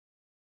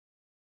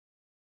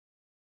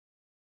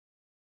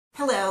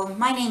Hello,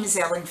 my name is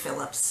Ellyn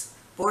Phillips,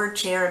 Board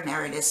Chair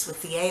Emeritus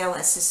with the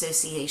ALS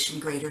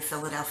Association Greater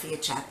Philadelphia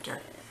Chapter.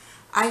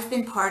 I've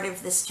been part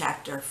of this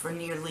chapter for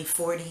nearly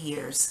 40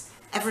 years,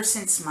 ever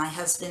since my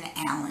husband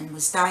Ellyn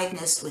was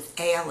diagnosed with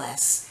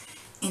ALS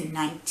in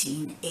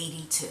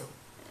 1982.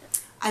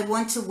 I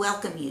want to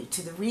welcome you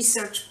to the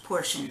research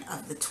portion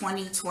of the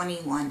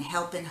 2021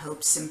 Help and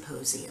Hope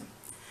Symposium.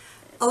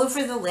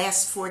 Over the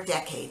last 4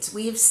 decades,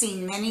 we have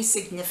seen many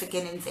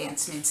significant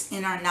advancements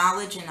in our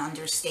knowledge and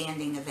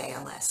understanding of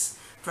ALS,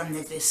 from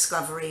the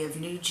discovery of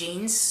new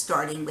genes,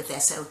 starting with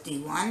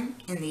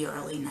SLD1 in the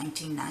early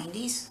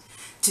 1990s,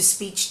 to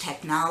speech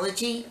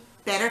technology,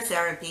 better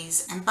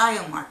therapies, and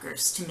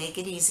biomarkers to make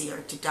it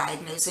easier to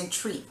diagnose and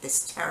treat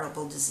this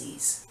terrible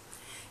disease.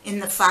 In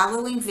the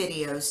following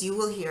videos, you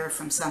will hear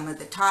from some of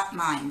the top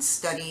minds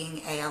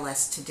studying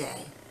ALS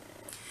today.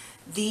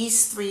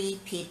 These 3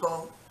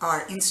 people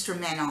are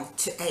instrumental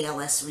to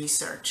ALS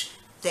research.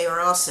 They are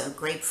also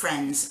great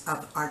friends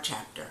of our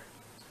chapter.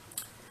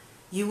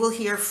 You will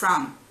hear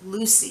from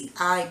Lucy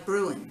I.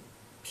 Bruin,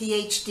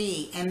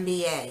 PhD,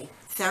 MBA,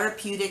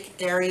 Therapeutic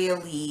Area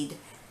Lead,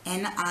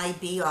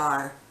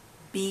 NIBR,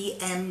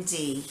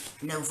 BMD,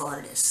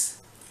 Novartis.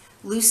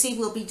 Lucy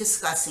will be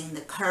discussing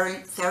the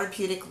current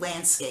therapeutic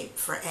landscape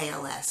for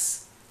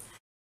ALS.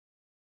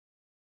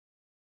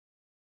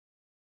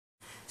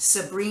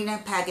 Sabrina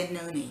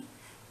Paganoni,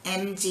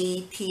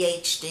 MD,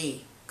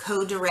 PhD,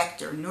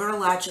 Co-Director,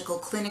 Neurological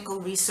Clinical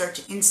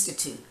Research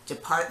Institute,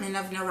 Department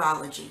of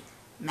Neurology,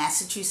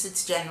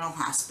 Massachusetts General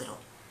Hospital.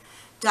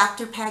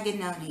 Dr.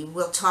 Paganoni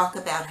will talk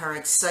about her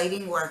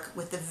exciting work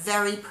with the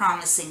very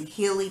promising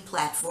Healy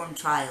platform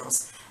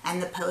trials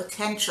and the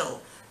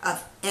potential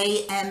of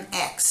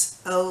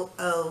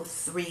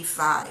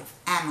AMX0035,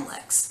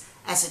 Amylex,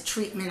 as a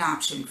treatment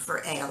option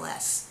for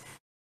ALS.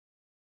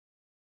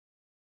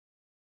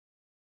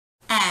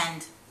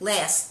 And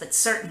last but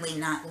certainly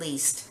not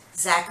least,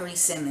 Zachary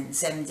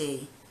Simmons,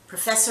 MD,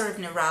 Professor of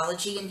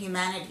Neurology and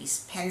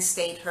Humanities, Penn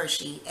State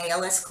Hershey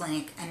ALS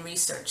Clinic and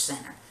Research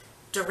Center,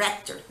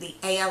 Director, the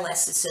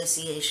ALS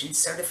Association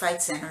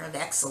Certified Center of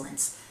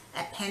Excellence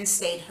at Penn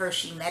State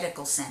Hershey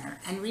Medical Center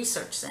and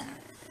Research Center.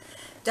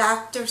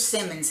 Dr.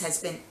 Simmons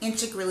has been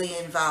integrally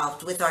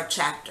involved with our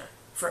chapter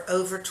for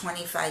over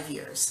 25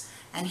 years,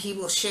 and he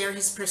will share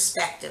his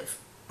perspective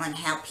on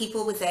how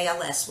people with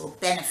ALS will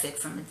benefit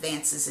from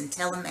advances in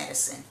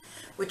telemedicine,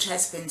 which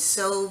has been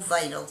so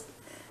vital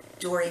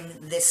during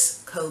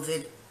this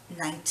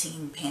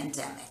COVID-19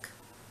 pandemic.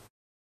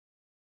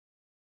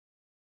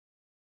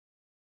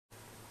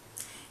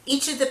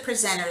 Each of the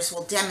presenters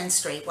will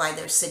demonstrate why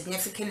there's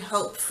significant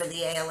hope for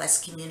the ALS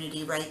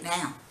community right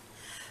now.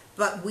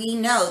 But we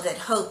know that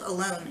hope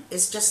alone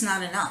is just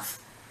not enough.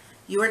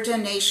 Your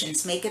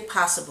donations make it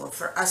possible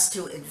for us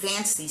to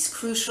advance these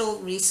crucial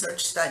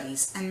research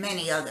studies and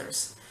many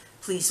others.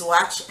 Please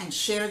watch and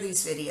share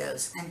these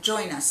videos and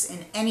join us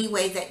in any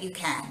way that you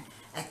can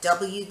at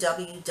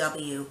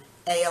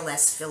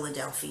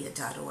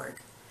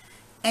www.alsphiladelphia.org.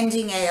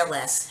 Ending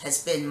ALS has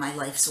been my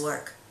life's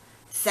work.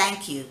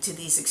 Thank you to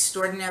these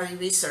extraordinary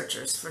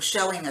researchers for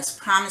showing us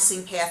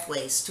promising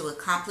pathways to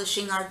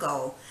accomplishing our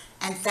goal,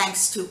 and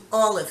thanks to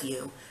all of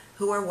you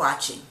who are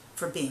watching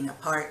for being a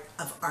part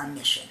of our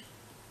mission.